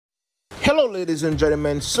Hello, ladies and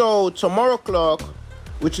gentlemen. So, tomorrow clock,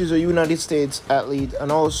 which is a United States athlete and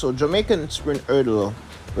also Jamaican sprint hurdler,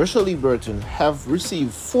 Lee Burton, have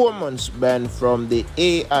received 4 months ban from the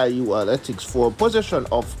AIU Athletics for possession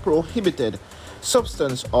of prohibited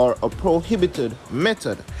substance or a prohibited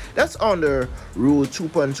method. That's under Rule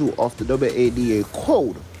 2.2 of the WADA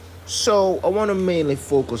code. So, I want to mainly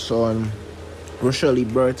focus on Lee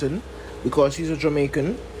Burton because he's a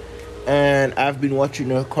Jamaican. And I've been watching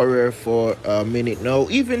her career for a minute now.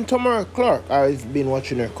 Even Tamara Clark, I've been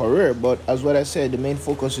watching her career. But as what I said, the main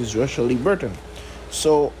focus is Lee Burton.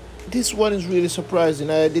 So this one is really surprising.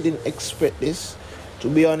 I didn't expect this, to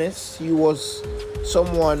be honest. He was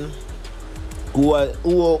someone who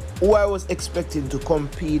I was expecting to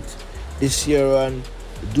compete this year and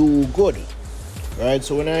do good. Right?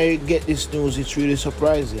 So when I get this news, it's really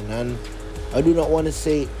surprising. And I do not want to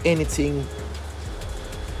say anything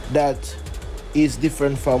that is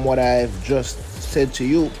different from what I've just said to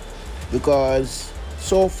you, because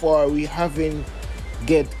so far we haven't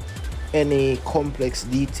get any complex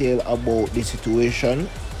detail about the situation,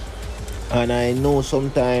 and I know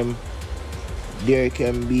sometimes there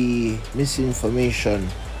can be misinformation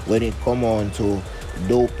when it come on to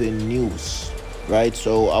doping news, right?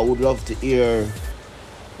 So I would love to hear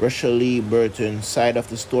Lee Burton's side of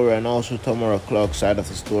the story and also Tamara Clark's side of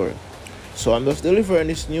the story. So I'm just delivering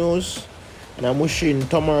this news, and I'm wishing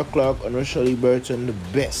Tamara Clark and Lee Burton the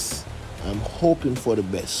best. I'm hoping for the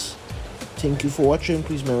best. Thank you for watching.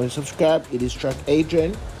 Please remember to subscribe. It is Track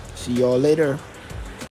Agent. See y'all later.